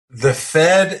The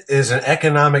Fed is an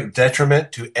economic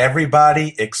detriment to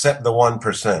everybody except the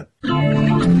 1%.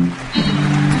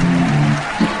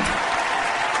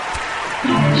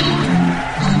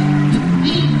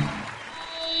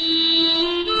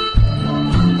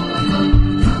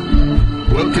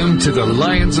 Welcome to the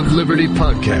Lions of Liberty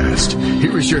podcast.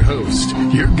 Here is your host,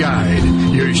 your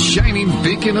guide, your shining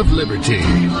beacon of liberty,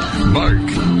 Marc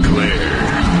Clair.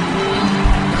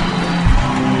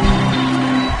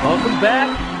 Welcome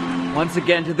back once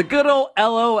again to the good old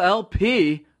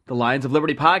LoLP, the Lions of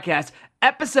Liberty podcast,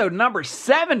 episode number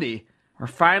 70. We're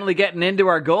finally getting into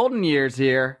our golden years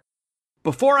here.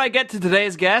 Before I get to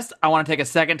today's guest, I want to take a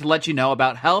second to let you know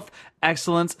about Health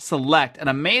Excellence Select, an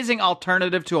amazing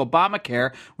alternative to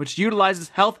Obamacare, which utilizes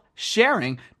health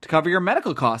sharing to cover your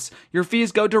medical costs. Your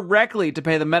fees go directly to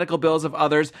pay the medical bills of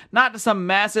others, not to some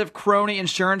massive crony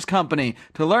insurance company.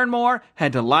 To learn more,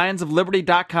 head to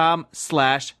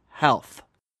lionsofliberty.com/health.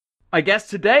 My guest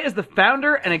today is the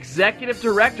founder and executive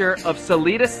director of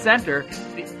Solidus Center,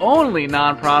 the only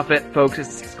nonprofit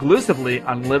focused exclusively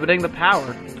on limiting the power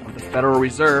of the Federal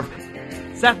Reserve.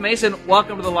 Seth Mason,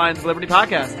 welcome to the Lions of Liberty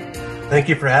podcast. Thank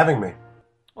you for having me.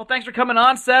 Well, thanks for coming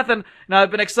on, Seth, and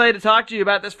I've been excited to talk to you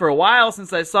about this for a while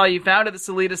since I saw you founded the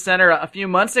Solidus Center a few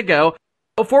months ago.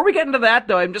 Before we get into that,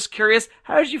 though, I'm just curious,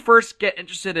 how did you first get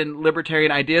interested in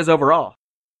libertarian ideas overall?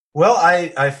 Well,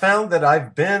 I found that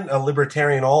I've been a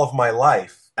libertarian all of my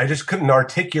life. I just couldn't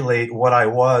articulate what I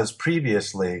was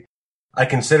previously. I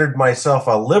considered myself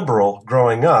a liberal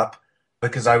growing up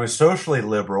because I was socially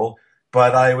liberal,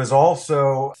 but I was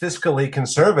also fiscally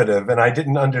conservative, and I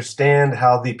didn't understand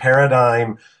how the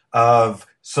paradigm of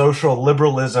social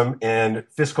liberalism and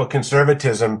fiscal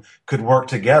conservatism could work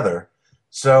together.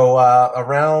 So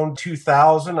around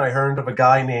 2000, I heard of a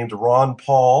guy named Ron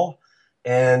Paul,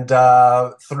 and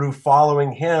through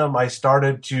following him, I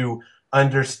started to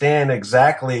understand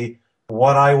exactly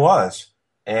what I was.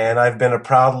 And I've been a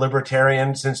proud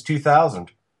libertarian since 2000.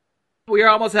 We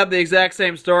almost have the exact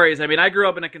same stories. I mean, I grew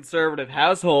up in a conservative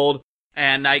household,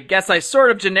 and I guess I sort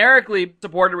of generically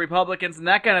supported Republicans and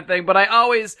that kind of thing, but I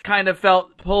always kind of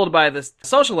felt pulled by this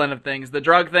social end of things. The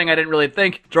drug thing, I didn't really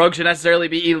think drugs should necessarily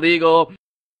be illegal.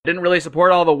 Didn't really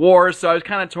support all the wars, so I was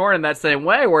kind of torn in that same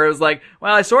way, where it was like,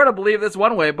 well, I sort of believe this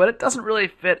one way, but it doesn't really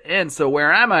fit in, so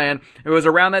where am I? And it was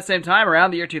around that same time,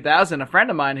 around the year 2000, a friend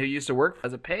of mine who used to work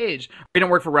as a page, he didn't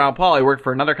work for Ron Paul, he worked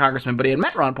for another congressman, but he had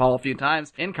met Ron Paul a few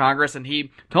times in Congress, and he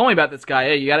told me about this guy.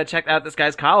 Hey, you gotta check out this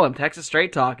guy's column, Texas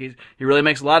Straight Talk. He really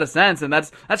makes a lot of sense, and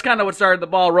that's kind of what started the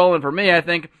ball rolling for me. I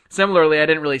think similarly, I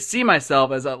didn't really see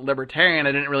myself as a libertarian.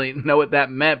 I didn't really know what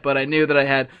that meant, but I knew that I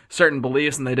had certain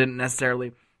beliefs, and they didn't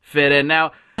necessarily fit in.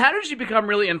 Now, how did you become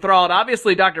really enthralled?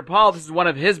 Obviously, Dr. Paul, this is one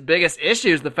of his biggest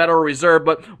issues, the Federal Reserve,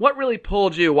 but what really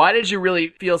pulled you? Why did you really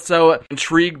feel so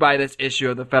intrigued by this issue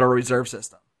of the Federal Reserve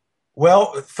System?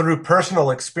 Well, through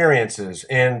personal experiences,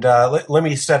 and let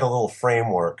me set a little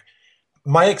framework.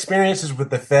 My experiences with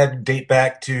the Fed date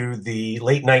back to the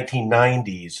late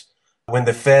 1990s, when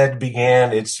the Fed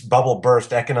began its bubble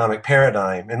burst economic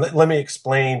paradigm. And let me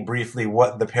explain briefly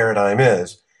what the paradigm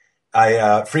is.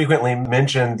 I frequently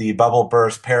mention the bubble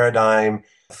burst paradigm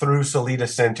through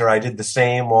Solidus Center. I did the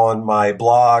same on my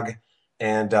blog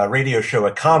and radio show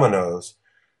Ecominos.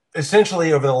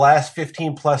 Essentially, over the last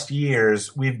 15 plus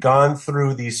years, we've gone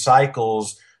through these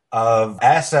cycles of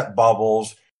asset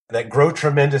bubbles that grow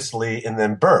tremendously and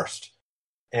then burst.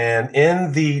 And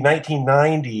in the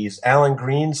 1990s, Alan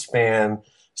Greenspan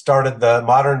started the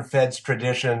modern Fed's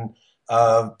tradition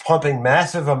of pumping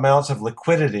massive amounts of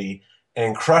liquidity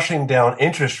and crushing down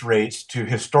interest rates to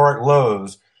historic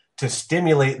lows to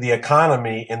stimulate the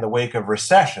economy in the wake of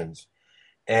recessions.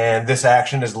 And this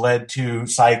action has led to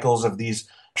cycles of these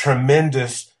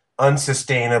tremendous,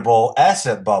 unsustainable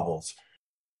asset bubbles.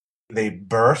 They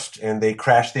burst and they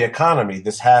crashed the economy.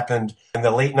 This happened in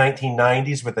the late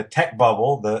 1990s with the tech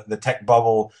bubble. The tech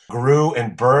bubble grew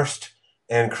and burst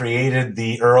and created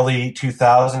the early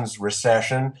 2000s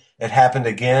recession. It happened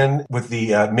again with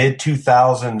the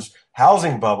mid-2000s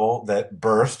housing bubble that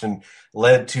burst and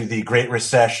led to the Great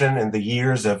Recession and the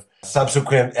years of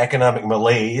subsequent economic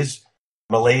malaise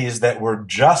that we're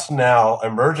just now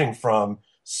emerging from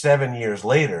 7 years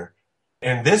later.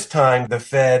 And this time, the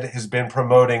Fed has been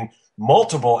promoting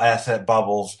multiple asset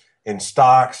bubbles in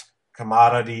stocks,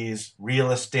 commodities, real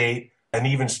estate, and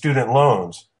even student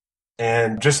loans.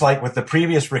 And just like with the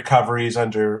previous recoveries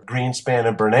under Greenspan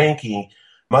and Bernanke,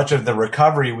 much of the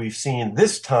recovery we've seen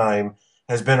this time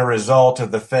has been a result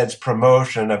of the Fed's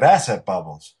promotion of asset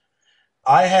bubbles.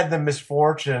 I had the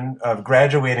misfortune of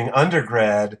graduating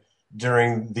undergrad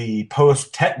during the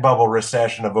post-tech bubble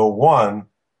recession of '01,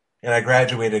 and I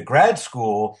graduated grad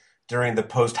school during the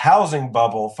post-housing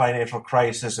bubble financial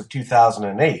crisis of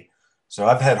 2008. So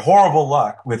I've had horrible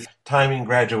luck with timing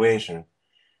graduation.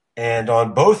 And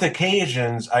on both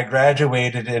occasions, I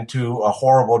graduated into a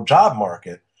horrible job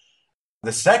market.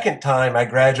 The second time, I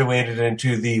graduated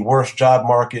into the worst job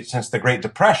market since the Great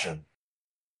Depression.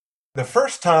 The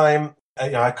first time,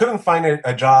 I couldn't find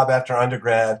a job after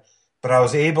undergrad, but I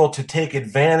was able to take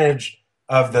advantage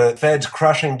of the Fed's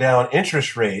crushing down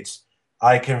interest rates.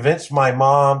 I convinced my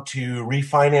mom to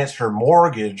refinance her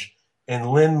mortgage and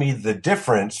lend me the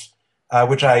difference,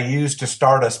 which I used to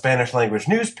start a Spanish language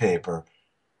newspaper.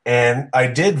 And I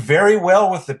did very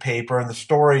well with the paper, and the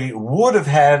story would have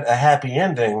had a happy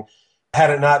ending had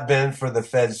it not been for the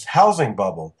Fed's housing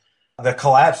bubble. The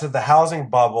collapse of the housing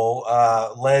bubble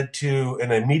led to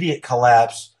an immediate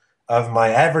collapse of my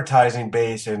advertising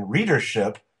base and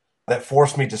readership that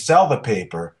forced me to sell the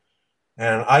paper.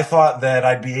 And I thought that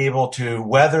I'd be able to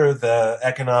weather the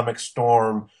economic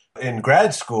storm in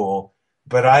grad school,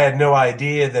 but I had no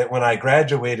idea that when I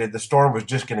graduated, the storm was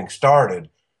just getting started.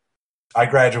 I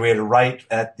graduated right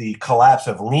at the collapse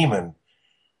of Lehman.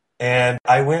 And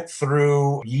I went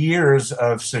through years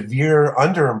of severe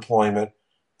underemployment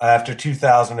after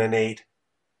 2008.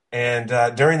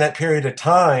 And during that period of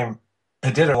time,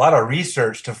 I did a lot of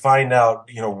research to find out,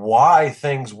 why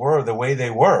things were the way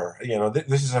they were.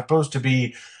 This is supposed to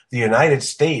be the United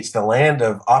States, the land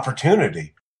of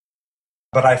opportunity.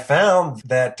 But I found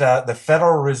that the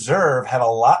Federal Reserve had a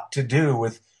lot to do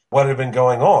with what had been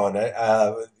going on.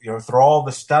 Through all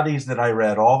the studies that I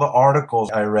read, all the articles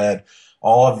I read,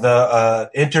 all of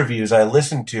the interviews I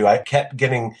listened to, I kept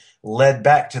getting led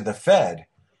back to the Fed.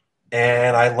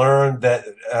 And I learned that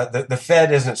the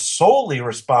Fed isn't solely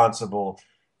responsible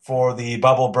for the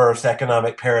bubble burst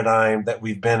economic paradigm that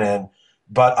we've been in,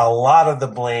 but a lot of the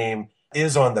blame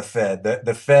is on the Fed.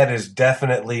 The Fed has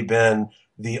definitely been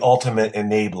the ultimate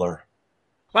enabler.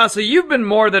 Wow, so you've been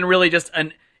more than really just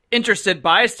an interested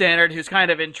bystander who's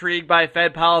kind of intrigued by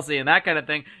Fed policy and that kind of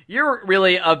thing. You're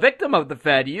really a victim of the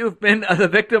Fed. You've been the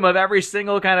victim of every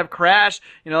single kind of crash,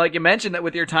 like you mentioned that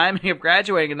with your timing of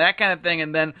graduating and that kind of thing,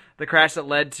 and then the crash that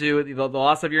led to the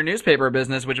loss of your newspaper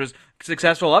business, which was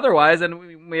successful otherwise,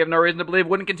 and we have no reason to believe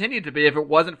wouldn't continue to be if it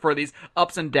wasn't for these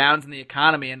ups and downs in the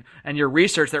economy and your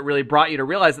research that really brought you to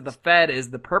realize that the Fed is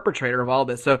the perpetrator of all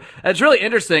this. So it's really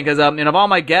interesting because of all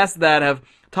my guests that have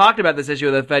talked about this issue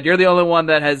of the Fed, you're the only one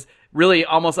that has really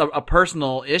almost a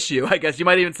personal issue. I guess you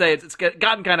might even say it's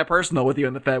gotten kind of personal with you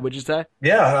and the Fed, would you say?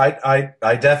 Yeah,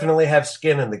 I definitely have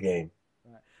skin in the game.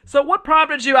 So what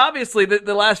prompted you, obviously,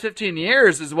 the last 15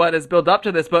 years is what has built up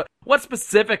to this, but what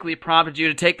specifically prompted you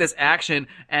to take this action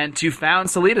and to found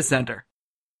Solidus Center?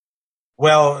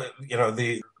 Well,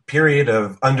 the period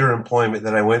of underemployment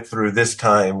that I went through this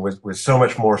time was so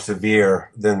much more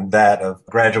severe than that of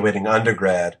graduating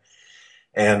undergrad.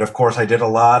 And of course, I did a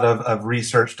lot of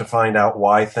research to find out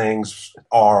why things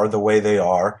are the way they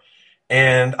are.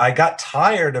 And I got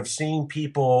tired of seeing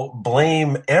people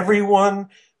blame everyone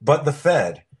but the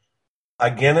Fed.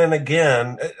 Again and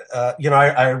again,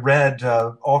 I read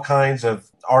all kinds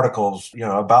of articles,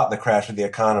 about the crash of the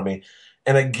economy.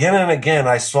 And again,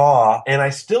 I saw, and I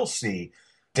still see,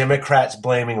 Democrats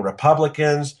blaming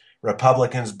Republicans,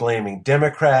 Republicans blaming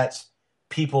Democrats,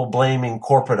 people blaming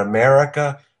corporate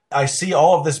America. I see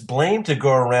all of this blame to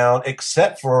go around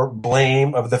except for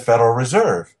blame of the Federal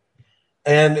Reserve.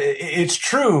 And it's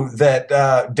true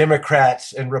that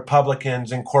Democrats and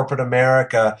Republicans in corporate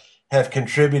America have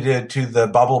contributed to the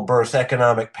bubble burst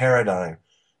economic paradigm,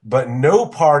 but no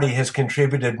party has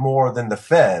contributed more than the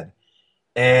Fed.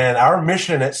 And our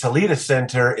mission at Solidus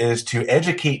Center is to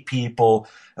educate people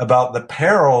about the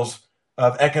perils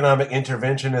of economic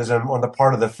interventionism on the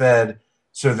part of the Fed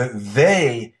so that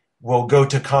they will go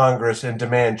to Congress and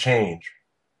demand change.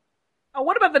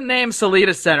 What about the name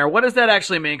Solidus Center? What does that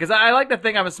actually mean? Because I like to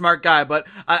think I'm a smart guy, but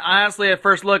I honestly, at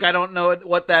first look, I don't know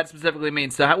what that specifically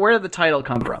means. So where did the title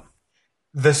come from?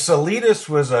 The Solidus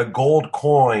was a gold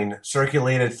coin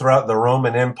circulated throughout the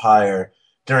Roman Empire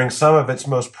during some of its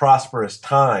most prosperous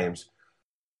times.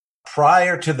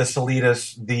 Prior to the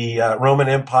Solidus, the Roman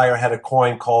Empire had a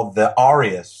coin called the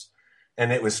Arius,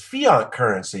 and it was fiat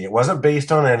currency. It wasn't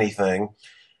based on anything.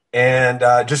 And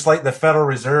just like the Federal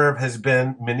Reserve has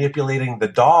been manipulating the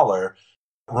dollar,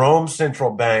 Rome's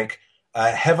central bank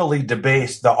heavily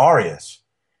debased the Arius.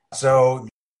 So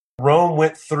Rome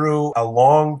went through a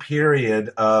long period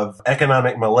of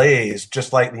economic malaise,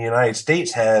 just like the United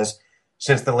States has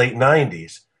since the late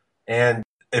 90s. And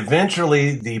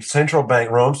eventually the central bank,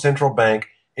 Rome's central bank,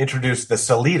 introduced the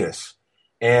Solidus.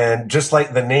 And just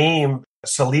like the name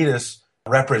Solidus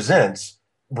represents,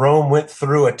 Rome went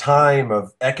through a time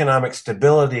of economic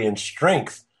stability and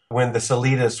strength when the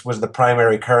solidus was the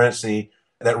primary currency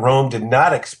that Rome did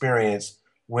not experience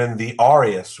when the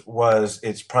aureus was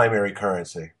its primary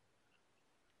currency.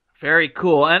 Very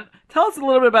cool. And tell us a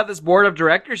little bit about this board of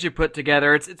directors you put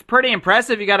together. It's pretty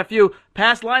impressive. You got a few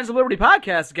past Lines of Liberty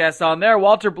podcast guests on there.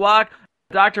 Walter Block,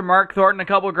 Dr. Mark Thornton, a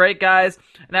couple of great guys.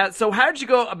 Now, so how did you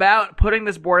go about putting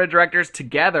this board of directors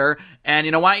together? And,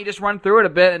 why don't you just run through it a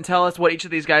bit and tell us what each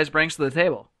of these guys brings to the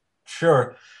table?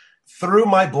 Sure. Through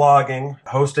my blogging,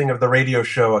 hosting of the radio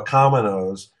show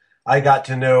Acominos, I got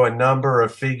to know a number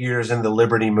of figures in the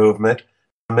liberty movement,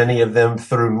 many of them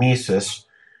through Mises.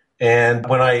 And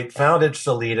when I founded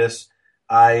Solidus,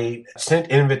 I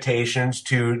sent invitations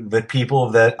to the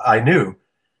people that I knew.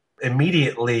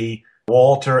 Immediately,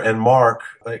 Walter and Mark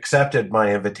accepted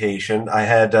my invitation. I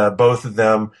had both of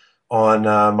them on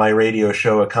my radio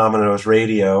show, Acominos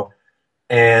Radio,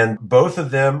 and both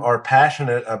of them are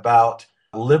passionate about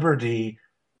liberty,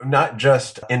 not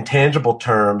just in tangible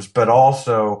terms, but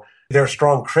also they're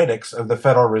strong critics of the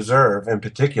Federal Reserve in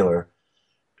particular.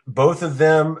 Both of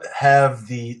them have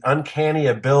the uncanny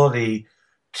ability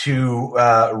to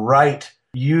write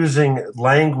using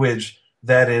language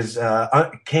that is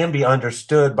can be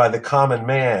understood by the common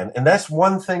man. And that's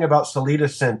one thing about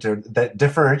Solidus Center that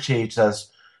differentiates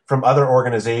us from other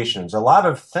organizations. A lot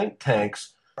of think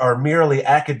tanks are merely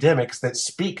academics that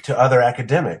speak to other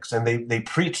academics, and they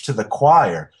preach to the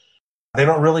choir. They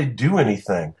don't really do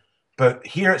anything. But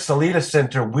here at Solidus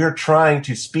Center, we're trying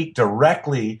to speak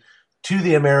directly to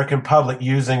the American public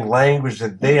using language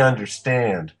that they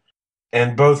understand.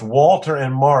 And both Walter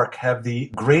and Mark have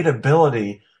the great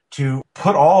ability to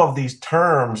put all of these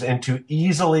terms into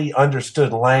easily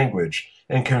understood language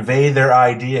and convey their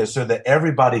ideas so that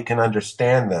everybody can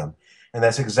understand them. And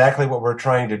that's exactly what we're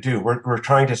trying to do. We're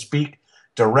trying to speak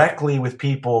directly with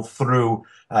people through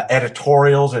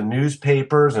editorials and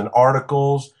newspapers and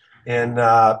articles and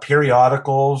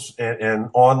periodicals and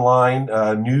online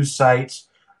news sites.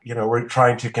 We're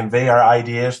trying to convey our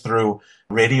ideas through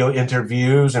radio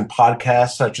interviews and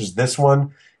podcasts such as this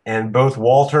one. And both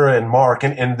Walter and Mark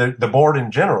and the board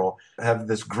in general have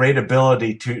this great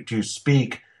ability to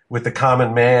speak with the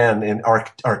common man and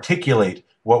articulate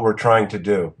what we're trying to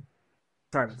do.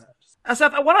 Sorry about that.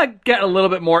 Seth, I want to get a little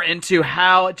bit more into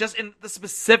how, just in the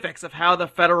specifics of how the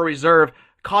Federal Reserve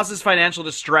causes financial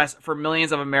distress for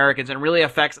millions of Americans and really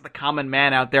affects the common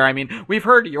man out there. I mean, we've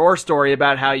heard your story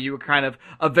about how you were kind of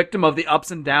a victim of the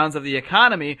ups and downs of the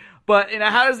economy, but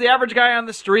how is the average guy on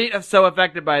the street so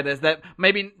affected by this that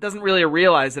maybe doesn't really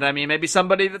realize it? I mean, maybe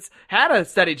somebody that's had a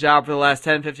steady job for the last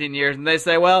 10, 15 years, and they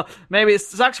say, well, maybe it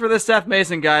sucks for this Seth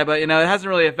Mason guy, but, it hasn't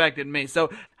really affected me.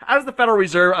 So how does the Federal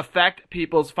Reserve affect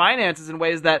people's finances in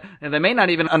ways that they may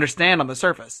not even understand on the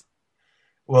surface?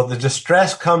 Well, the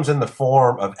distress comes in the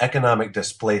form of economic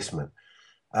displacement.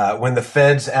 When the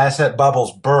Fed's asset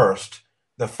bubbles burst,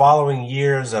 the following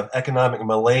years of economic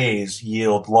malaise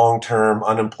yield long-term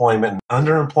unemployment and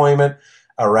underemployment,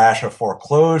 a rash of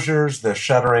foreclosures, the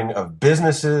shuttering of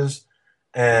businesses,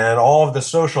 and all of the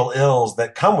social ills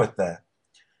that come with that.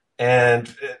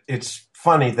 And it's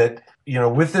funny that,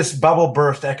 with this bubble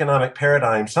burst economic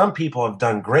paradigm, some people have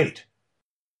done great.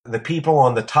 The people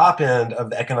on the top end of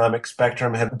the economic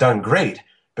spectrum have done great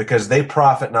because they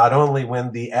profit not only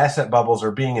when the asset bubbles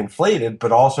are being inflated,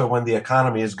 but also when the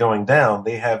economy is going down.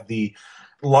 They have the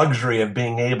luxury of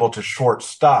being able to short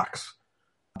stocks.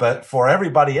 But for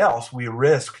everybody else, we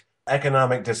risk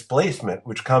economic displacement,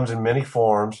 which comes in many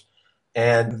forms.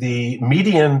 And the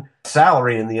median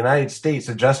salary in the United States,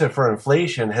 adjusted for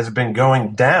inflation, has been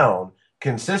going down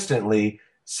consistently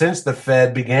since the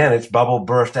Fed began its bubble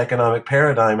burst economic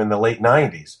paradigm in the late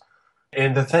 90s.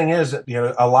 And the thing is,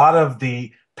 a lot of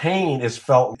the pain is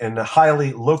felt in the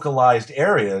highly localized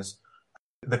areas.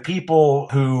 The people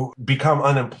who become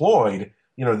unemployed,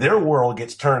 their world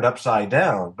gets turned upside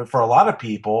down. But for a lot of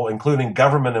people, including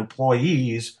government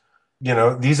employees,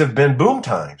 these have been boom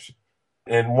times.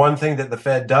 And one thing that the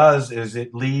Fed does is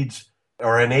it leads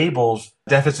or enables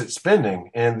deficit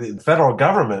spending. And the federal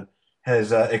government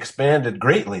has expanded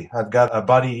greatly. I've got a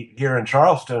buddy here in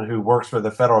Charleston who works for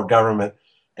the federal government,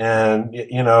 and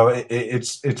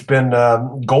it's been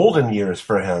golden years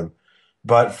for him.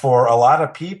 But for a lot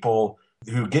of people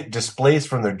who get displaced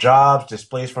from their jobs,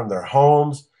 displaced from their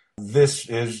homes, this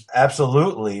is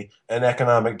absolutely an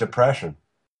economic depression.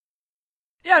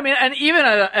 Yeah, I mean, and even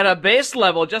at a base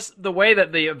level, just the way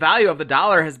that the value of the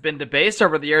dollar has been debased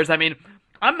over the years, I mean,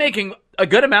 I'm making a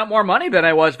good amount more money than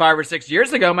I was 5 or 6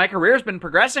 years ago. My career's been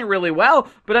progressing really well,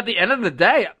 but at the end of the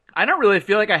day, I don't really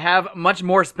feel like I have much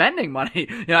more spending money.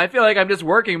 I feel like I'm just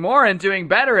working more and doing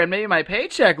better, and maybe my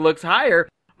paycheck looks higher,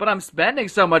 but I'm spending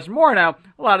so much more. Now,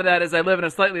 a lot of that is I live in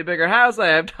a slightly bigger house, I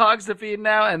have dogs to feed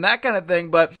now, and that kind of thing,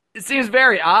 but it seems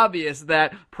very obvious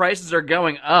that prices are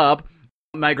going up.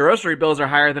 My grocery bills are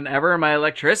higher than ever, my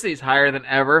electricity is higher than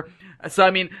ever.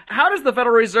 So, how does the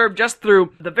Federal Reserve, just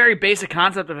through the very basic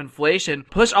concept of inflation,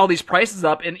 push all these prices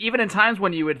up, and even in times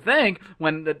when you would think,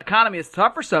 when the economy is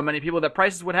tough for so many people, that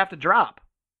prices would have to drop?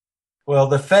 Well,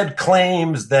 the Fed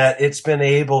claims that it's been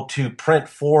able to print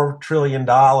 $4 trillion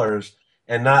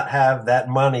and not have that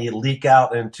money leak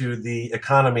out into the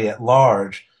economy at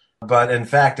large. But in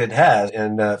fact, it has.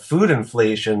 And food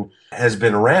inflation has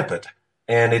been rampant.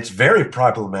 And it's very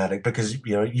problematic because,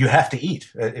 you have to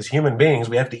eat. As human beings,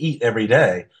 we have to eat every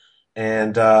day.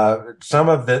 And some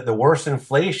of the worst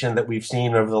inflation that we've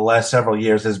seen over the last several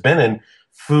years has been in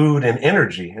food and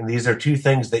energy. And these are two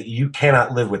things that you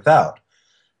cannot live without.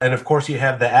 And of course, you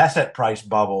have the asset price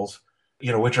bubbles,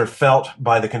 which are felt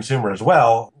by the consumer as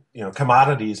well.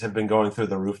 Commodities have been going through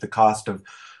the roof. The cost of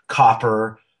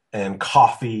copper and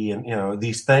coffee and,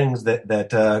 these things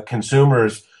that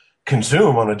consumers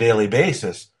consume on a daily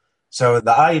basis. So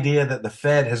the idea that the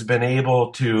Fed has been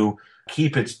able to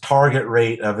keep its target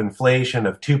rate of inflation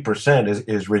of 2%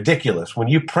 is ridiculous. When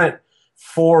you print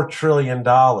 $4 trillion,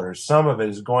 some of it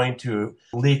is going to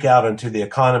leak out into the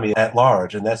economy at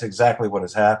large, and that's exactly what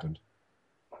has happened.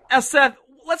 Now, Seth,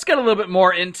 let's get a little bit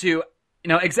more into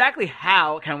exactly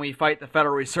how can we fight the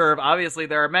Federal Reserve? Obviously,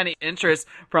 there are many interests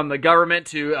from the government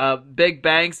to big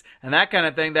banks and that kind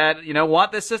of thing that,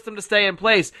 want this system to stay in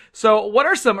place. So what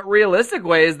are some realistic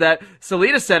ways that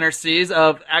Solidus Center sees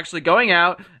of actually going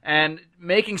out and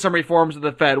making some reforms of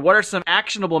the Fed? What are some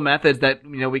actionable methods that,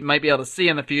 we might be able to see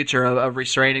in the future of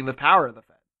restraining the power of the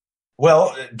Fed?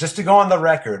 Well, just to go on the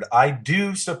record, I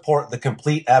do support the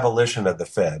complete abolition of the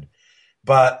Fed,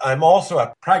 but I'm also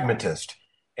a pragmatist.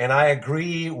 And I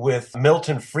agree with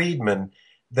Milton Friedman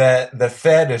that the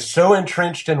Fed is so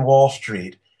entrenched in Wall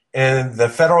Street and the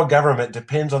federal government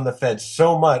depends on the Fed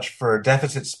so much for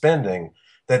deficit spending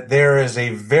that there is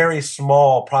a very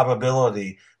small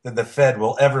probability that the Fed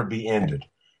will ever be ended.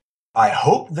 I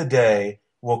hope the day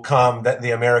will come that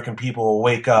the American people will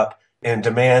wake up and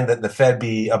demand that the Fed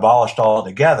be abolished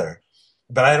altogether.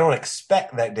 But I don't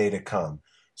expect that day to come.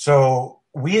 So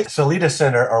we at Solidus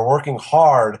Center are working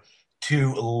hard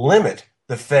to limit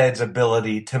the Fed's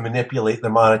ability to manipulate the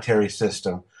monetary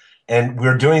system. And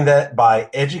we're doing that by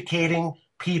educating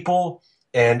people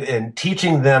and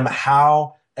teaching them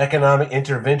how economic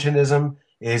interventionism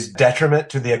is detriment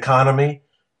to the economy.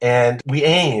 And we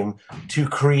aim to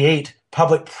create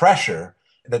public pressure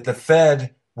that the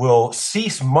Fed will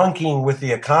cease monkeying with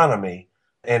the economy.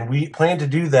 And we plan to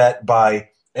do that by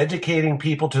educating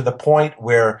people to the point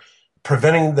where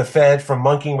preventing the Fed from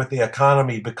monkeying with the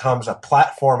economy becomes a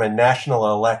platform in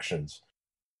national elections.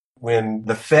 When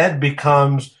the Fed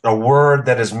becomes a word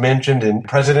that is mentioned in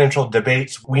presidential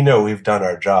debates, we know we've done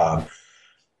our job.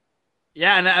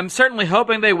 Yeah, and I'm certainly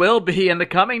hoping they will be in the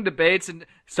coming debates, and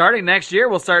starting next year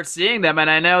we'll start seeing them. And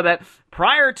I know that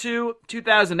prior to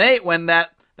 2008, when that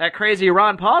crazy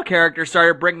Ron Paul character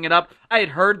started bringing it up, I had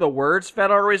heard the words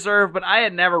Federal Reserve, but I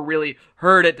had never really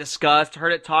heard it discussed,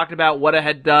 heard it talked about what it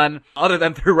had done, other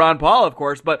than through Ron Paul, of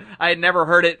course, but I had never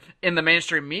heard it in the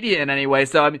mainstream media in any way.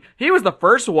 So, he was the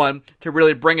first one to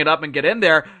really bring it up and get in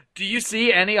there. Do you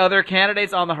see any other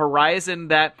candidates on the horizon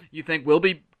that you think will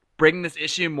be bringing this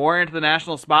issue more into the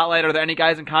national spotlight? Are there any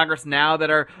guys in Congress now that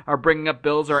are bringing up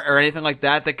bills or anything like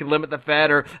that could limit the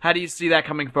Fed? Or how do you see that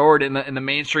coming forward in the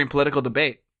mainstream political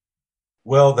debate?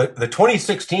 Well, the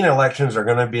 2016 elections are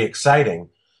going to be exciting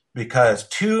because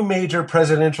two major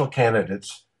presidential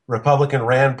candidates, Republican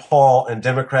Rand Paul and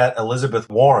Democrat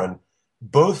Elizabeth Warren,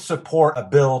 both support a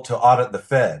bill to audit the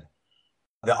Fed.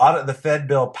 The audit the Fed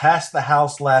bill passed the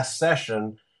House last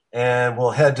session and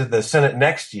will head to the Senate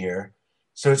next year.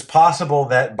 So it's possible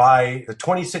that by the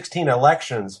 2016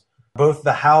 elections, both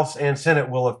the House and Senate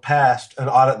will have passed an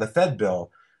audit the Fed bill.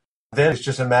 Then it's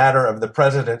just a matter of the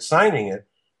president signing it.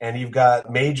 And you've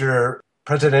got major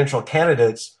presidential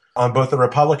candidates on both the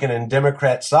Republican and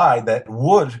Democrat side that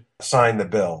would sign the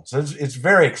bill. So it's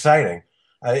very exciting.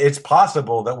 It's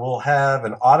possible that we'll have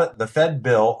an audit the Fed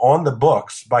bill on the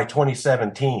books by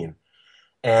 2017.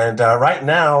 And right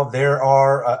now, there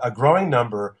are a growing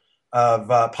number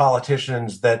of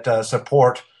politicians that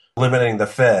support limiting the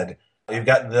Fed. You've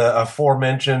got the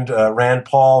aforementioned Rand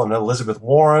Paul and Elizabeth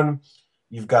Warren.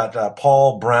 You've got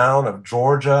Paul Brown of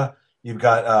Georgia. You've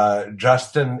got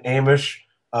Justin Amash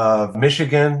of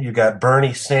Michigan. You've got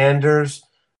Bernie Sanders.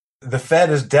 The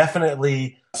Fed is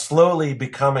definitely slowly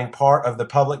becoming part of the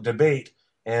public debate,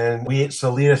 and we at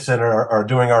Solidus Center are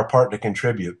doing our part to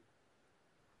contribute.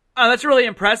 That's really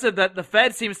impressive that the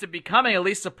Fed seems to be becoming at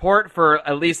least support for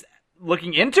at least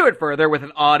looking into it further with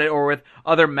an audit or with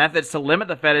other methods to limit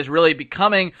the Fed is really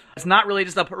becoming, it's not really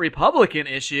just a Republican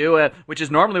issue, which is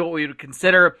normally what we would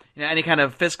consider any kind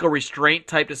of fiscal restraint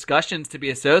type discussions to be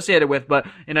associated with. But,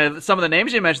 some of the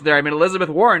names you mentioned there, I mean, Elizabeth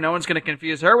Warren, no one's going to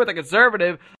confuse her with a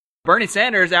conservative. Bernie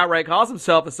Sanders outright calls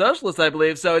himself a socialist, I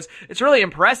believe. So it's really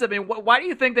impressive. I mean, why do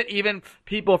you think that even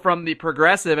people from the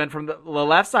progressive and from the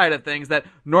left side of things that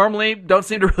normally don't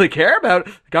seem to really care about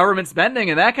government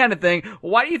spending and that kind of thing,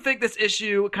 why do you think this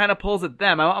issue kind of pulls at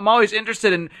them? I'm always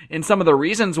interested in some of the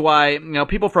reasons why,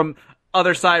 people from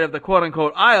other side of the quote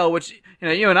unquote aisle, which,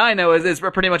 you and I know is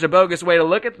pretty much a bogus way to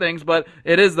look at things, but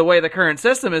it is the way the current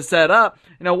system is set up.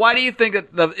 Why do you think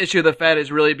that the issue of the Fed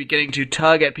is really beginning to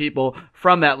tug at people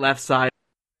from that left side?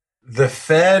 The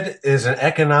Fed is an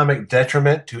economic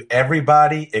detriment to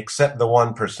everybody except the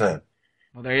 1%.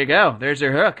 Well, there you go. There's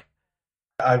your hook.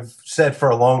 I've said for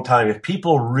a long time, if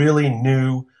people really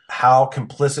knew how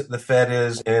complicit the Fed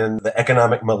is in the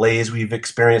economic malaise we've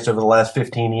experienced over the last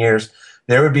 15 years,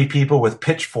 there would be people with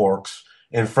pitchforks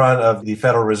in front of the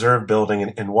Federal Reserve building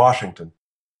in Washington.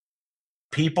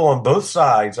 People on both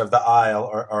sides of the aisle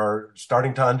are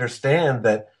starting to understand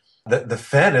that the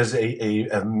Fed is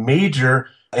a major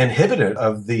inhibitor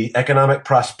of the economic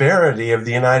prosperity of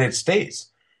the United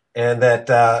States, and that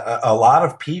a lot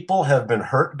of people have been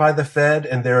hurt by the Fed,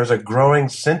 and there is a growing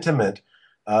sentiment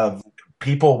of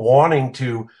people wanting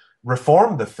to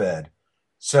reform the Fed.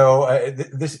 So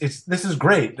this is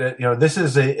great. This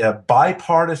is a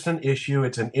bipartisan issue.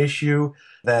 It's an issue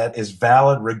that is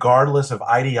valid regardless of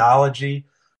ideology.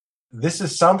 This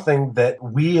is something that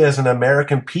we as an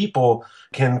American people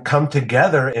can come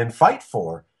together and fight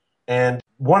for. And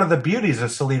one of the beauties of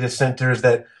Solidus Center is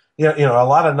that a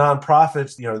lot of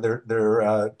nonprofits,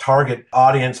 their target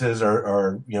audiences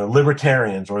are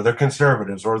libertarians, or they're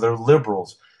conservatives, or they're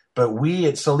liberals. But we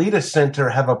at Solidus Center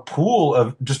have a pool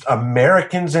of just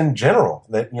Americans in general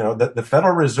that the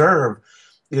Federal Reserve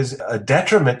is a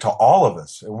detriment to all of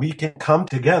us. And we can come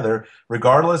together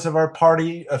regardless of our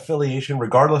party affiliation,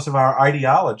 regardless of our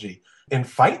ideology, and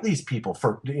fight these people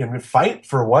fight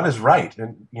for what is right.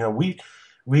 And,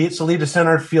 we at Solidus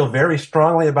Center feel very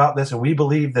strongly about this. And we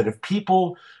believe that if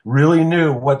people really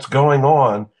knew what's going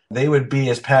on, they would be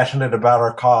as passionate about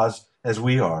our cause as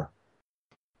we are.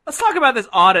 Let's talk about this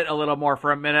audit a little more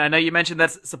for a minute. I know you mentioned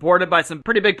that's supported by some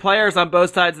pretty big players on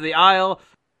both sides of the aisle,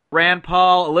 Rand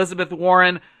Paul, Elizabeth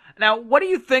Warren. Now, what do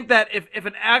you think that if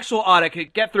an actual audit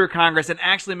could get through Congress and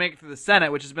actually make it through the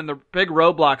Senate, which has been the big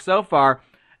roadblock so far,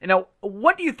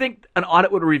 what do you think an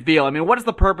audit would reveal? I mean, what is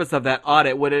the purpose of that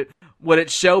audit? Would it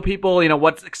show people,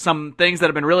 what's some things that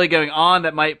have been really going on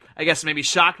that might, I guess, maybe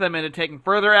shock them into taking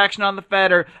further action on the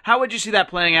Fed? Or how would you see that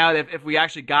playing out if we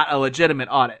actually got a legitimate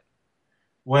audit?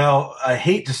 Well, I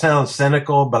hate to sound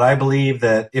cynical, but I believe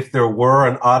that if there were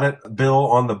an audit bill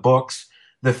on the books,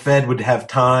 the Fed would have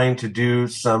time to do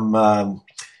some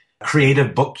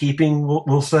creative bookkeeping,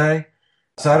 we'll say.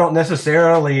 So I don't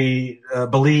necessarily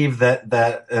believe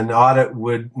that an audit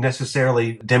would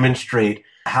necessarily demonstrate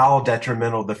how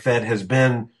detrimental the Fed has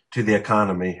been to the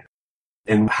economy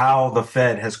and how the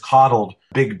Fed has coddled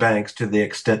big banks to the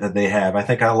extent that they have. I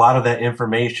think a lot of that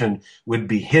information would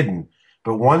be hidden.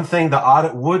 But one thing the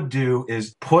audit would do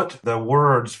is put the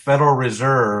words Federal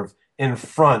Reserve in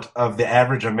front of the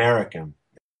average American.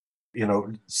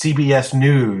 CBS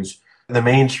News, the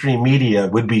mainstream media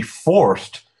would be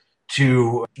forced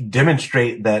to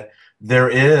demonstrate that there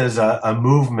is a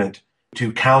movement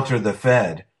to counter the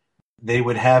Fed. They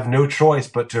would have no choice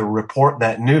but to report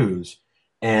that news.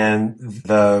 And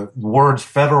the words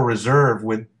Federal Reserve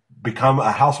would become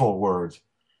a household words.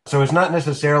 So it's not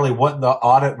necessarily what the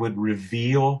audit would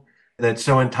reveal that's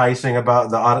so enticing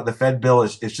about the audit. The Fed bill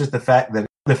is just the fact that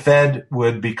the Fed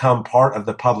would become part of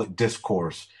the public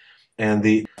discourse. And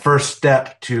the first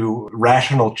step to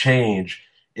rational change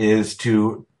is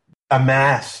to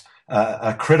amass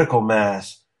a critical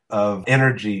mass of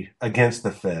energy against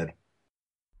the Fed.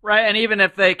 Right, and even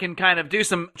if they can kind of do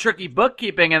some tricky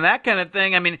bookkeeping and that kind of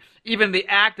thing, I mean, even the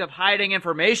act of hiding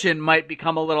information might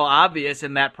become a little obvious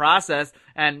in that process.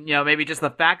 And, maybe just the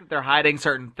fact that they're hiding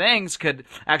certain things could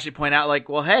actually point out, like,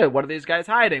 well, hey, what are these guys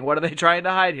hiding? What are they trying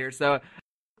to hide here? So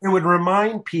it would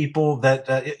remind people that,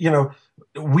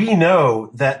 we know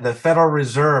that the Federal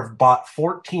Reserve bought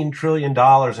 $14 trillion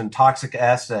in toxic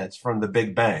assets from the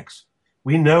big banks.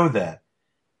 We know that.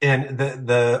 And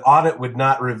the audit would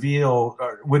not reveal,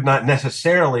 or would not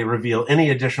necessarily reveal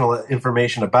any additional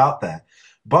information about that.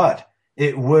 But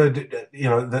it would,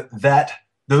 that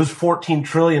those $14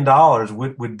 trillion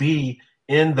would be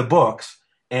in the books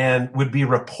and would be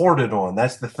reported on.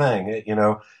 That's the thing.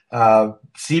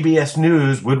 CBS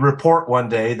News would report one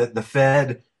day that the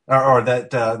Fed or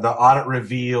that the audit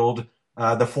revealed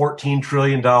the $14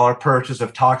 trillion purchase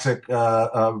of toxic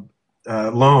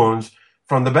loans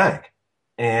from the bank.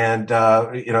 And,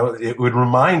 it would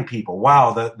remind people,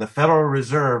 wow, the Federal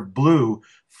Reserve blew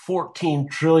 $14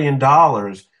 trillion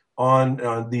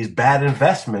on these bad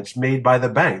investments made by the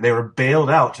bank. They were bailed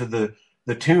out to the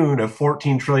tune of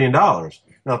 $14 trillion.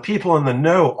 Now, people in the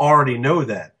know already know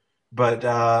that, but,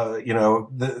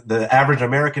 the average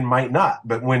American might not.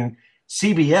 But when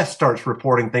CBS starts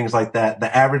reporting things like that,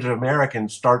 the average American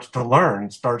starts to learn,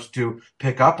 starts to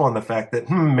pick up on the fact that,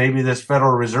 maybe this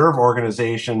Federal Reserve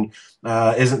organization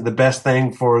isn't the best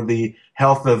thing for the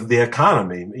health of the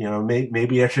economy.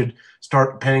 Maybe I should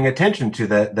start paying attention to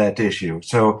that issue.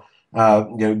 So,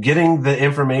 getting the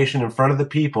information in front of the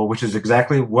people, which is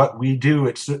exactly what we do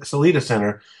at Solidus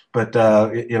Center, but,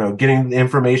 getting the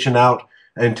information out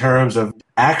in terms of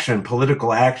action,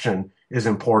 political action, is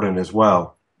important as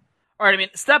well. All right, I mean,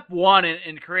 step one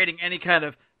in creating any kind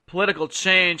of political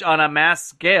change on a mass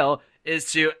scale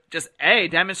is to just,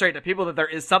 demonstrate to people that there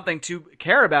is something to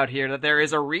care about here, that there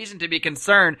is a reason to be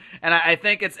concerned. And I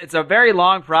think it's a very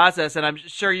long process, and I'm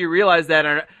sure you realize that.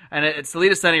 And at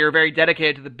Solidus Center, you're very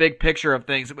dedicated to the big picture of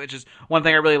things, which is one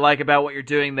thing I really like about what you're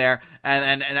doing there,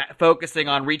 and focusing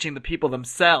on reaching the people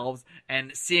themselves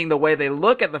and seeing the way they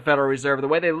look at the Federal Reserve, the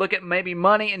way they look at maybe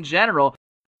money in general.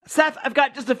 Seth, I've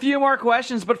got just a few more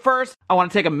questions, but first, I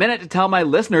want to take a minute to tell my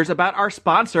listeners about our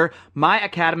sponsor, My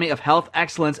Academy of Health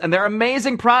Excellence, and their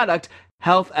amazing product,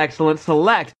 Health Excellence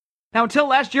Select. Now, until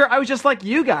last year, I was just like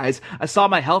you guys. I saw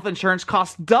my health insurance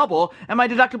cost double and my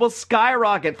deductibles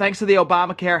skyrocket thanks to the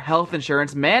Obamacare health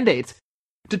insurance mandates.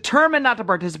 Determined not to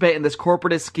participate in this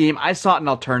corporatist scheme, I sought an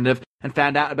alternative and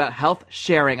found out about health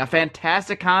sharing, a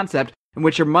fantastic concept in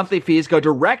which your monthly fees go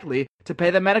directly to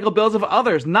pay the medical bills of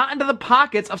others, not into the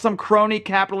pockets of some crony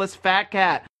capitalist fat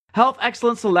cat. Health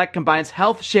Excellence Select combines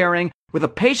health sharing with a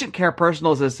patient care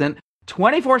personal assistant,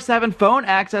 24/7 phone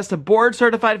access to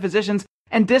board-certified physicians,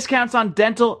 and discounts on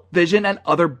dental, vision, and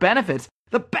other benefits.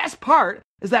 The best part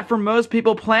is that for most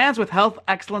people, plans with Health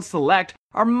Excellence Select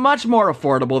are much more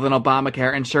affordable than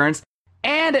Obamacare insurance,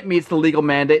 and it meets the legal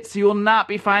mandate, so you will not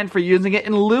be fined for using it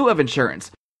in lieu of insurance.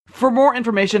 For more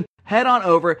information, head on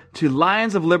over to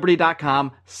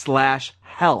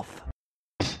lionsofliberty.com/health.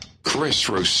 Chris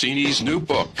Rossini's new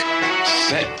book,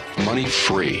 Set Money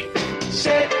Free.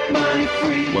 Set money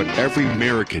free. What every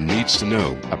American needs to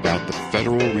know about the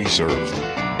Federal Reserve.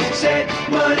 Set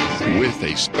money free. With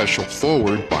a special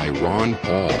foreword by Ron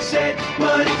Paul. Set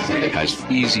money free. It has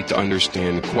easy to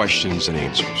understand questions and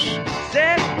answers.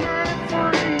 Set money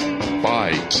free.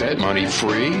 Buy Set Money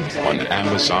Free on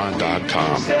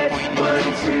Amazon.com. Set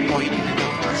money free.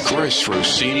 Chris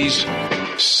Rossini's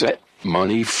Set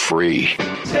Money Free.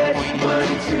 Set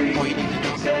money free.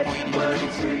 Set money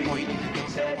free.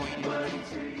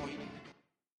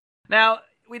 Now,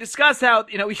 we discussed how,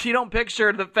 you don't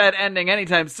picture the Fed ending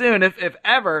anytime soon, if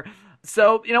ever.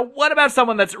 So, what about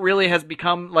someone that's really has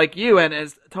become like you and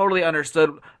has totally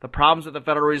understood the problems with the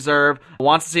Federal Reserve,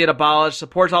 wants to see it abolished,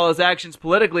 supports all those actions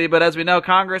politically, but as we know,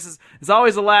 Congress is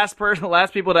always the last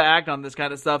people to act on this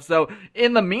kind of stuff. So,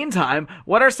 in the meantime,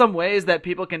 what are some ways that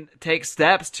people can take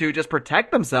steps to just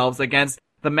protect themselves against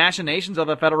the machinations of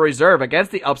the Federal Reserve,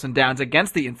 against the ups and downs,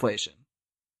 against the inflation?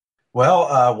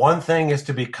 Well, one thing is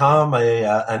to become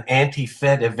an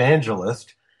anti-Fed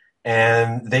evangelist,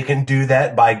 and they can do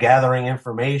that by gathering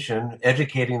information,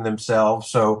 educating themselves,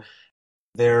 so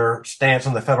their stance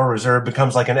on the Federal Reserve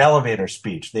becomes like an elevator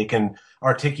speech. They can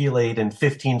articulate in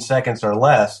 15 seconds or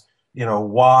less,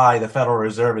 why the Federal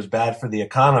Reserve is bad for the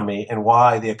economy and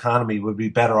why the economy would be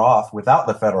better off without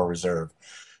the Federal Reserve.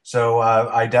 So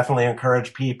I definitely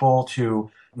encourage people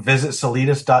to visit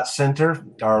Solidus.Center,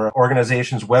 our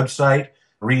organization's website,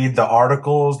 read the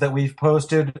articles that we've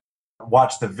posted,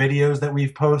 watch the videos that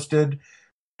we've posted,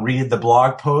 read the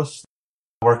blog posts.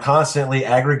 We're constantly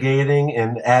aggregating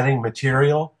and adding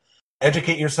material.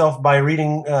 Educate yourself by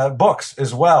reading books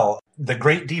as well. The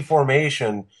Great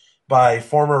Deformation by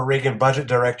former Reagan Budget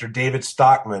Director David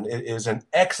Stockman is an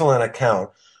excellent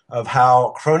account of how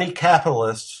crony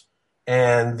capitalists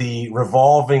and the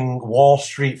revolving Wall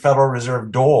Street Federal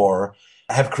Reserve door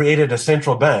have created a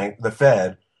central bank, the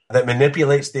Fed, that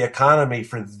manipulates the economy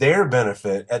for their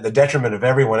benefit at the detriment of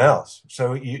everyone else.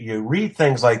 So you read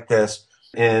things like this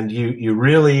and you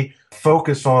really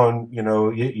focus on,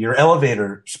 your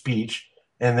elevator speech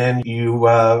and then you,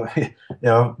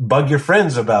 bug your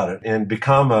friends about it and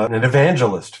become an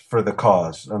evangelist for the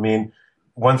cause. I mean,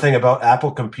 one thing about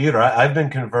Apple Computer, I've been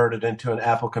converted into an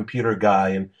Apple Computer guy,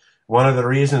 and one of the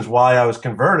reasons why I was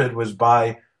converted was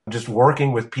by just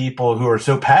working with people who are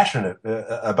so passionate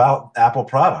about Apple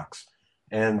products.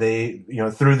 And they,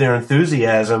 through their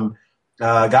enthusiasm,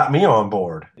 got me on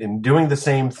board in doing the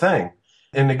same thing.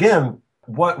 And again,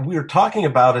 what we're talking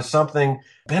about is something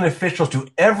beneficial to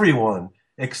everyone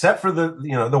except for the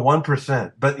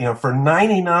 1%. But, for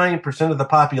 99% of the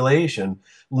population,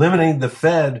 limiting the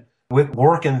Fed would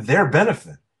work in their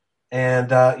benefit. And,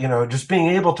 just being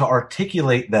able to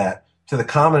articulate that to the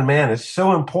common man is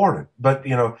so important. But,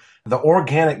 the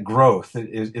organic growth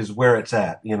is where it's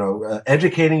at,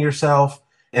 educating yourself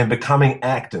and becoming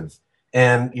active.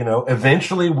 And,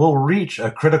 eventually we'll reach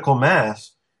a critical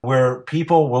mass where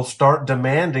people will start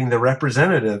demanding the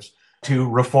representatives to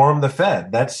reform the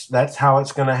Fed. That's how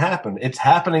it's going to happen. It's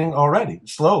happening already,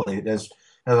 slowly, as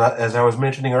I was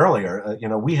mentioning earlier.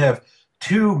 We have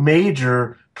two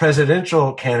major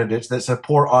presidential candidates that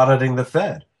support auditing the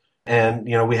Fed. And,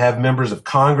 we have members of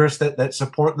Congress that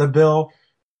support the bill.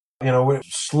 We're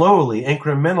slowly,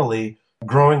 incrementally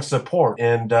growing support.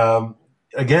 And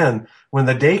again, when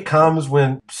the day comes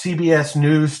when CBS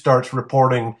News starts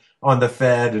reporting on the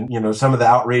Fed and, some of the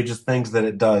outrageous things that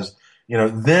it does,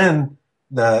 then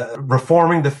the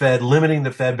reforming the Fed, limiting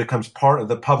the Fed becomes part of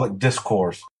the public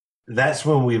discourse. That's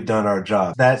when we've done our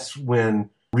job. That's when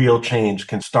real change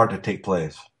can start to take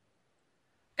place.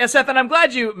 Yeah, Seth, and I'm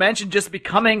glad you mentioned just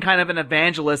becoming kind of an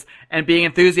evangelist and being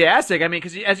enthusiastic. I mean,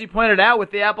 because as you pointed out with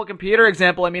the Apple Computer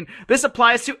example, I mean, this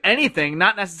applies to anything,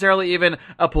 not necessarily even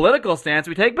a political stance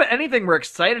we take, but anything we're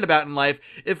excited about in life.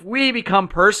 If we become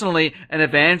personally an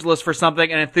evangelist for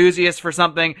something, an enthusiast for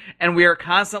something, and we are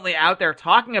constantly out there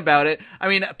talking about it, I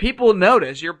mean, people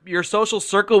notice. Your social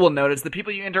circle will notice. The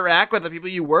people you interact with, the people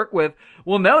you work with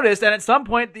will notice. And at some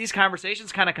point, these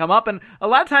conversations kind of come up, and a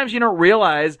lot of times you don't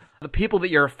realize the people that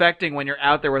you're affecting when you're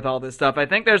out there with all this stuff. I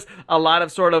think there's a lot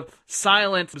of sort of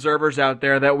silent observers out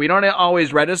there that we don't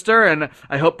always register, and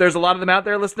I hope there's a lot of them out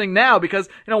there listening now because,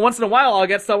 once in a while I'll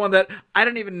get someone that I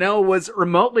didn't even know was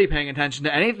remotely paying attention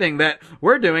to anything that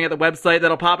we're doing at the website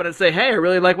that'll pop in and say, hey, I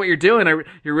really like what you're doing.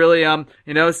 You're really,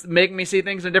 making me see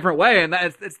things in a different way. And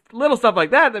it's little stuff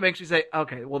like that makes you say,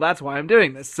 okay, well, that's why I'm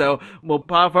doing this. So we'll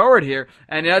pop forward here.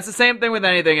 And, it's the same thing with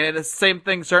anything. And the same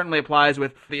thing certainly applies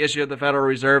with the issue of the Federal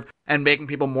Reserve and making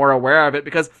people more aware of it,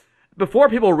 because before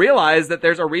people realize that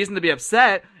there's a reason to be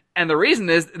upset, and the reason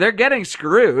is they're getting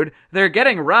screwed, they're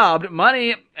getting robbed,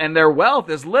 money and their wealth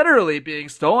is literally being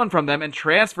stolen from them and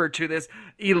transferred to this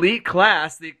elite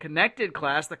class, the connected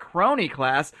class, the crony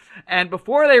class, and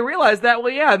before they realize that,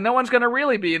 well, yeah, no one's going to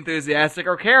really be enthusiastic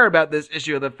or care about this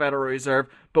issue of the Federal Reserve,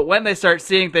 but when they start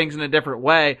seeing things in a different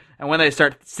way, and when they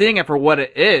start seeing it for what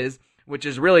it is, which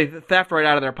is really theft right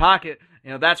out of their pocket,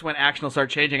 that's when action will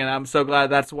start changing, and I'm so glad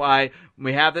that's why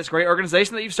we have this great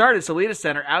organization that you've started, Solidus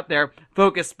Center, out there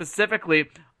focused specifically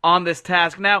on this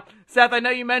task. Now, Seth, I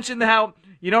know you mentioned how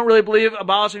you don't really believe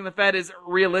abolishing the Fed is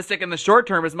realistic in the short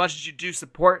term as much as you do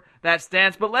support that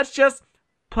stance, but let's just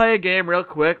play a game real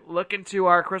quick, look into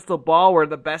our crystal ball where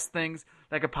the best things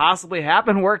that could possibly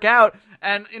happen work out,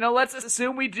 and, let's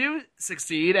assume we do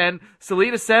succeed, and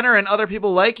Solidus Center and other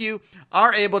people like you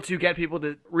are able to get people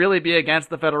to really be against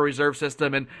the Federal Reserve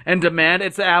System and demand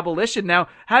its abolition. Now,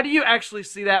 how do you actually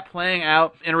see that playing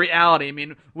out in reality? I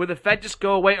mean, would the Fed just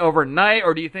go away overnight,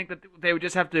 or do you think that they would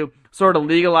just have to sort of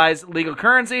legalize legal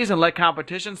currencies and let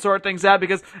competition sort things out?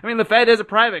 Because, the Fed is a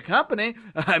private company.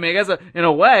 I guess in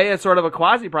a way, it's sort of a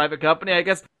quasi-private company. I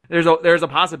guess there's a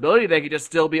possibility they could just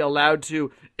still be allowed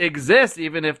to exist,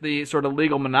 even if the sort of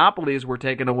legal monopolies were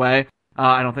taken away.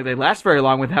 I don't think they'd last very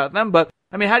long without them, but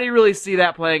how do you really see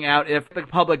that playing out if the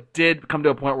public did come to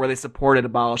a point where they supported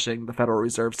abolishing the Federal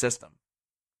Reserve System?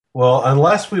 Well,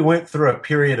 unless we went through a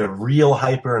period of real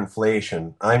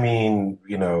hyperinflation,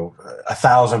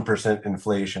 1,000%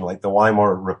 inflation like the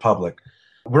Weimar Republic,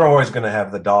 we're always going to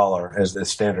have the dollar as the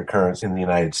standard currency in the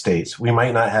United States. We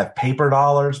might not have paper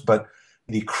dollars, but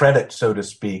the credit, so to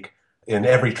speak, in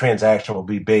every transaction will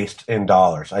be based in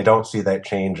dollars. I don't see that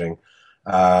changing.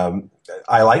 I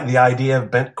like the idea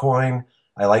of Bitcoin.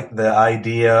 I like the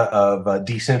idea of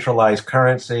decentralized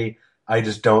currency. I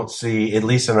just don't see, at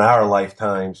least in our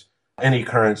lifetimes, any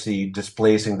currency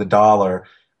displacing the dollar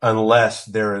unless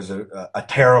there is a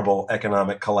terrible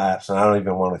economic collapse. And I don't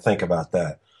even want to think about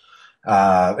that.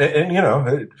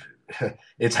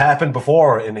 It's happened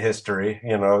before in history.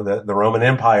 The Roman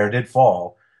Empire did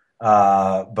fall.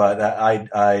 But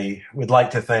I would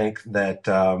like to think that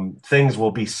things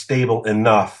will be stable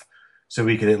enough so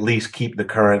we could at least keep the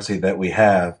currency that we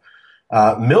have.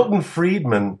 Milton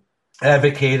Friedman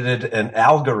advocated an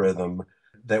algorithm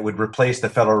that would replace the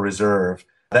Federal Reserve,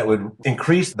 that would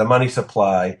increase the money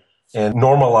supply and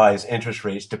normalize interest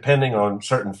rates depending on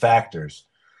certain factors.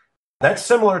 That's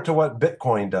similar to what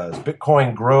Bitcoin does.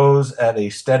 Bitcoin grows at a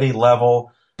steady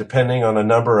level depending on a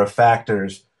number of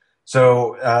factors.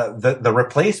 So the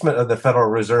replacement of the Federal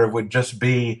Reserve would just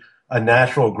be a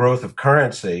natural growth of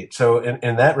currency. So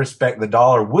in that respect, the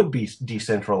dollar would be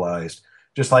decentralized.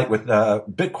 Just like with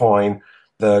Bitcoin,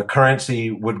 the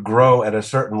currency would grow at a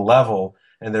certain level,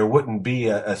 and there wouldn't be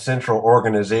a central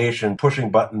organization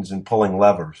pushing buttons and pulling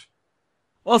levers.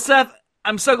 Well, Seth,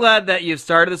 I'm so glad that you've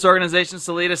started this organization,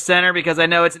 Solidus Center, because I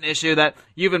know it's an issue that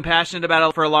you've been passionate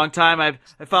about for a long time. I've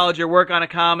followed your work on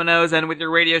Ecominos and with your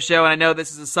radio show, and I know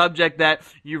this is a subject that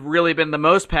you've really been the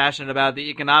most passionate about, the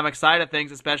economic side of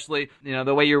things, especially,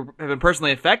 the way you have been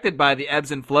personally affected by the ebbs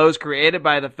and flows created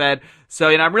by the Fed. So,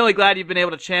 I'm really glad you've been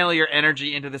able to channel your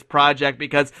energy into this project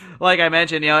because, like I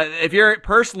mentioned, if you're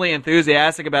personally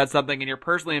enthusiastic about something and you're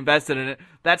personally invested in it,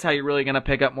 that's how you're really going to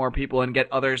pick up more people and get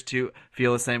others to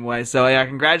feel the same way. So, I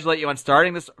congratulate you on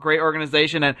starting this great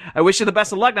organization, and I wish you the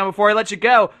best of luck. Now, before I let you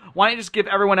go, why don't you just give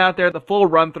everyone out there the full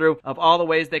run-through of all the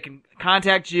ways they can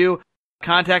contact you,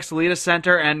 contact Solidus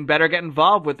Center, and better get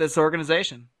involved with this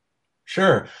organization?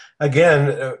 Sure.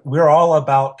 Again, we're all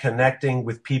about connecting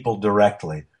with people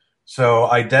directly. So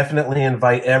I definitely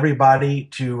invite everybody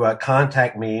to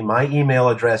contact me. My email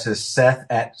address is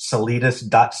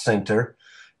seth@solidus.center.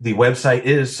 The website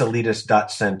is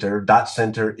solidus.center.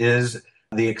 .center is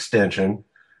the extension.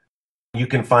 You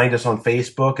can find us on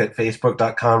Facebook at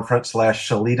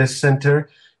facebook.com/Solidus Center.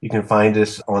 You can find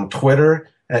us on Twitter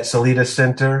at Solidus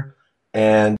Center.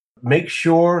 And make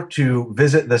sure to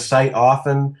visit the site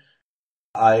often.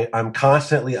 I'm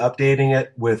constantly updating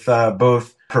it with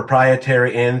both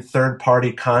proprietary and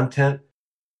third-party content.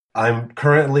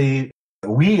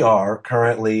 We are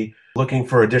currently looking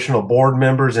for additional board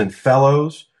members and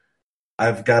fellows.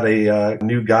 I've got a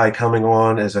new guy coming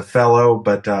on as a fellow,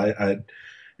 but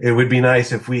it would be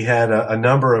nice if we had a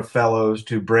number of fellows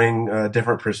to bring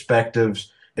different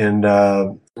perspectives and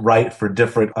write for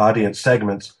different audience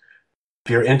segments.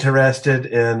 If you're interested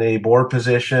in a board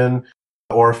position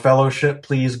or fellowship,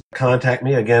 please contact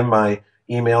me. Again, my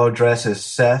email address is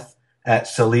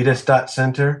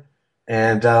seth@solidus.center,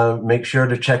 and make sure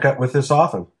to check up with us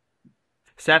often.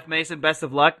 Seth Mason, best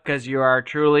of luck, because you are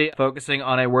truly focusing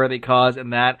on a worthy cause,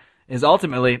 and that is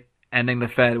ultimately ending the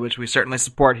Fed, which we certainly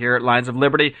support here at Lions of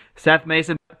Liberty. Seth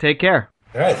Mason, take care.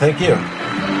 All right, thank you.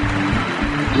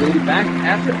 We'll be back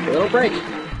after a little break.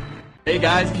 Hey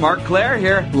guys, Marc Clair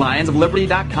here,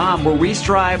 lionsofliberty.com, where we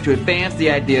strive to advance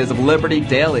the ideas of liberty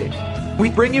daily. We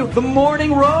bring you the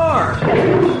Morning Roar.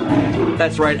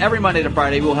 That's right, every Monday to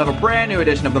Friday we'll have a brand new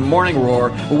edition of the Morning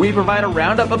Roar, where we provide a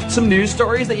roundup of some news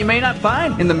stories that you may not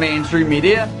find in the mainstream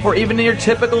media or even in your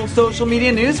typical social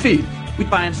media newsfeed. We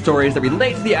find stories that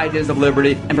relate to the ideas of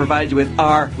liberty and provide you with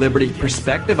our liberty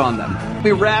perspective on them.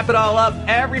 We wrap it all up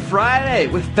every Friday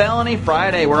with Felony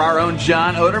Friday, where our own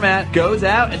John Odermatt goes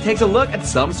out and takes a look at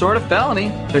some sort of felony.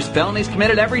 There's felonies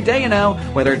committed every day,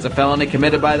 whether it's a felony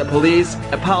committed by the police,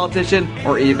 a politician,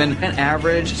 or even an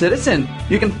average citizen.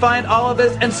 You can find all of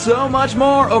this and so much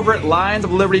more over at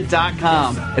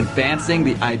lionsofliberty.com, advancing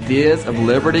the ideas of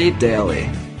liberty daily.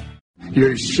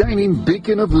 Your shining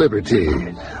beacon of liberty,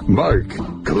 Marc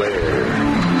Clair.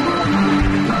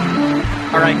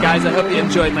 All right, guys, I hope you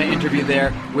enjoyed my interview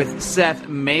there with Seth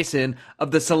Mason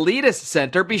of the Solidus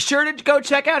Center. Be sure to go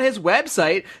check out his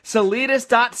website,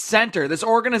 solidus.center. This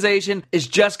organization is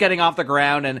just getting off the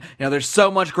ground, and there's so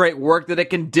much great work that it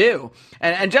can do.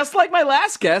 And just like my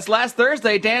last guest, last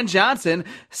Thursday, Dan Johnson,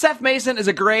 Seth Mason is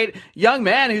a great young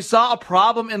man who saw a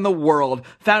problem in the world,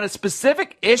 found a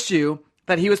specific issue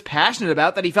that he was passionate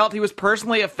about, that he felt he was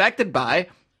personally affected by,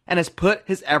 and has put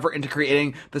his effort into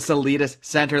creating the Solidus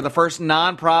Center, the first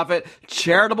nonprofit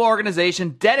charitable organization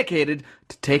dedicated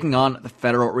to taking on the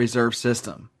Federal Reserve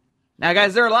System. Now,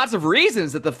 guys, there are lots of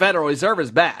reasons that the Federal Reserve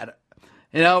is bad.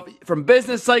 From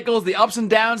business cycles, the ups and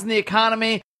downs in the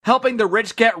economy, helping the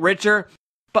rich get richer.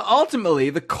 But ultimately,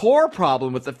 the core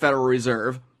problem with the Federal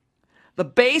Reserve, the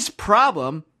base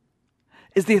problem,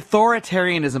 is the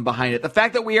authoritarianism behind it. The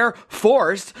fact that we are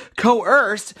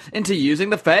coerced into using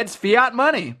the Fed's fiat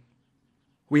money.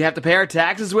 We have to pay our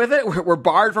taxes with it. We're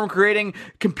barred from creating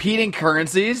competing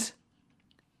currencies.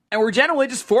 And we're generally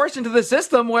just forced into the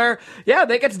system where,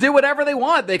 they get to do whatever they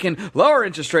want. They can lower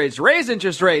interest rates, raise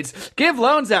interest rates, give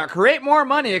loans out, create more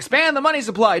money, expand the money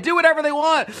supply, do whatever they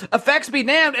want. Effects be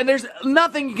damned, and there's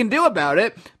nothing you can do about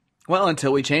it. Well,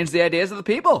 until we change the ideas of the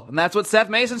people. And that's what Seth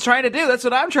Mason's trying to do. That's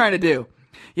what I'm trying to do.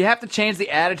 You have to change the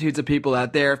attitudes of people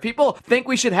out there. If people think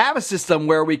we should have a system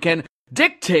where we can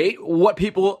dictate what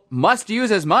people must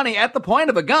use as money at the point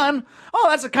of a gun, oh,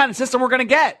 that's the kind of system we're going to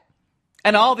get.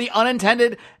 And all the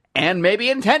unintended and maybe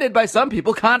intended by some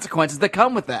people consequences that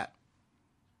come with that.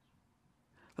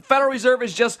 The Federal Reserve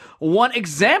is just one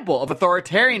example of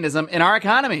authoritarianism in our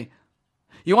economy.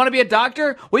 You want to be a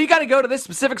doctor? Well, you got to go to these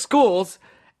specific schools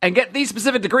and get these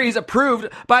specific degrees approved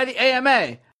by the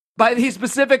AMA, by these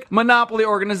specific monopoly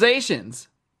organizations.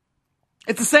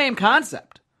 It's the same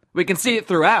concept. We can see it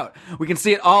throughout. We can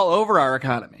see it all over our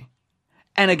economy.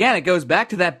 And again, it goes back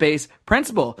to that base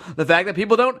principle, the fact that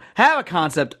people don't have a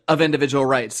concept of individual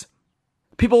rights.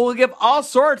 People will give all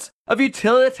sorts of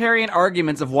utilitarian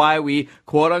arguments of why we,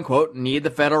 quote unquote, need the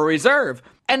Federal Reserve,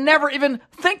 and never even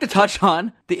think to touch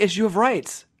on the issue of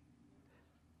rights.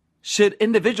 Should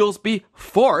individuals be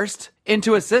forced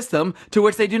into a system to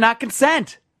which they do not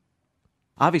consent?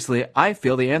 Obviously, I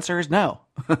feel the answer is no.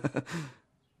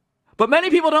 But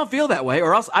many people don't feel that way,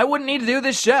 or else I wouldn't need to do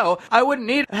this show. I wouldn't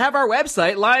need to have our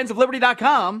website,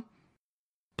 lionsofliberty.com.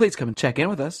 Please come and check in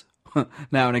with us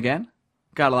now and again.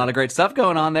 Got a lot of great stuff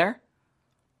going on there.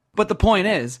 But the point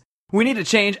is, we need to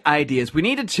change ideas. We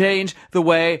need to change the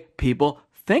way people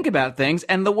think about things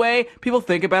and the way people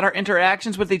think about our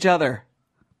interactions with each other.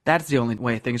 That's the only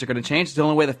way things are going to change. It's the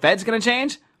only way the Fed's going to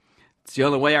change. It's the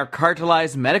only way our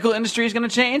cartelized medical industry is going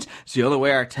to change. It's the only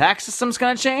way our tax system's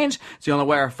going to change. It's the only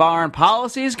way our foreign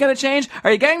policy is going to change.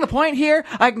 Are you getting the point here?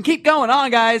 I can keep going on,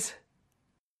 guys.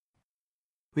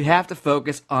 We have to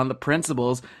focus on the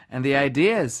principles and the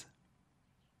ideas.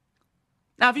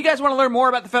 Now, if you guys want to learn more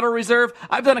about the Federal Reserve,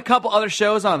 I've done a couple other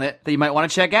shows on it that you might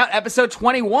want to check out. Episode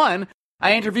 21,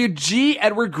 I interviewed G.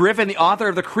 Edward Griffin, the author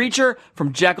of The Creature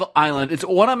from Jekyll Island. It's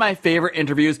one of my favorite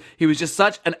interviews. He was just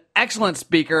such an excellent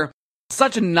speaker,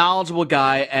 such a knowledgeable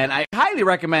guy, and I highly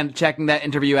recommend checking that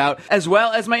interview out, as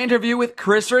well as my interview with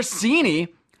Chris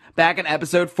Rossini back in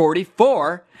episode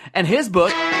 44, and his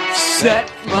book,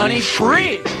 Set Money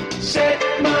Free. Set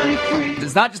Money Free.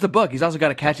 It's not just a book, he's also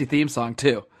got a catchy theme song,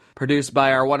 too, produced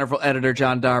by our wonderful editor,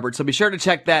 John Darbert, so be sure to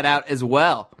check that out as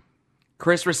well.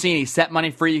 Chris Rossini, Set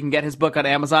Money Free. You can get his book on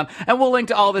Amazon, and we'll link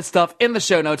to all this stuff in the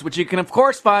show notes, which you can, of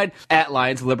course, find at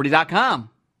lionsofliberty.com.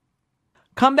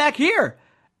 Come back here.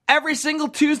 Every single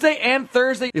Tuesday and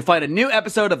Thursday, you'll find a new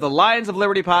episode of the Lions of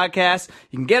Liberty podcast.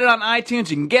 You can get it on iTunes.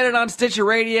 You can get it on Stitcher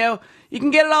Radio. You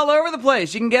can get it all over the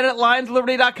place. You can get it at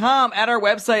lionsofliberty.com at our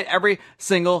website every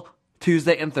single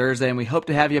Tuesday and Thursday, and we hope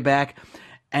to have you back.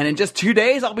 And in just 2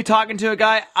 days, I'll be talking to a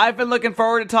guy I've been looking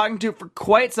forward to talking to for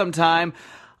quite some time.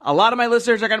 A lot of my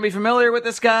listeners are going to be familiar with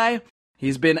this guy.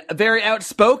 He's been very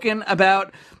outspoken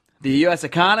about the U.S.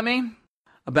 economy,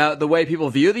 about the way people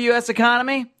view the U.S.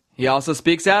 economy. He also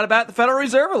speaks out about the Federal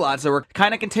Reserve a lot, so we're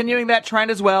kind of continuing that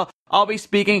trend as well. I'll be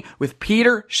speaking with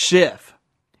Peter Schiff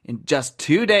in just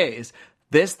 2 days,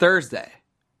 this Thursday.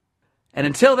 And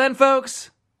until then,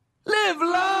 folks, live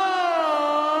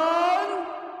long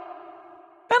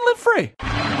and live free.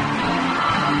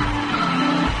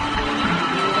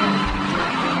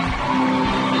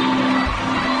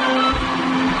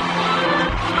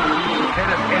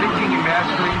 Head of Editing and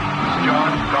Mastering is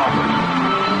John Goblin.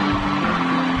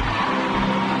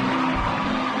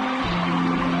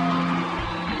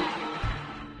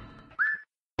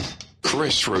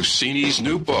 Chris Rossini's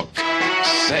new book,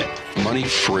 Set Money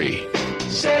Free.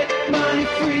 Set Money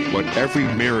Free. What every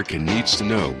American needs to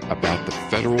know about the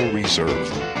Federal Reserve.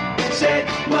 Set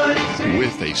Money Free.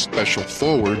 With a special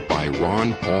foreword by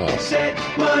Ron Paul. Set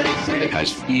Money Free. It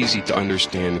has easy to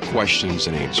understand questions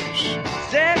and answers.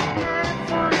 Set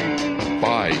Money Free.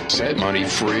 Buy Set Money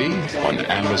Free on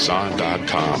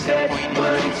Amazon.com. Set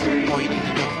Money Free.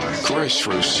 Chris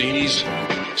Rossini's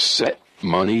Set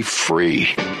Money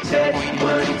Free. Set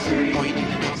Money Free.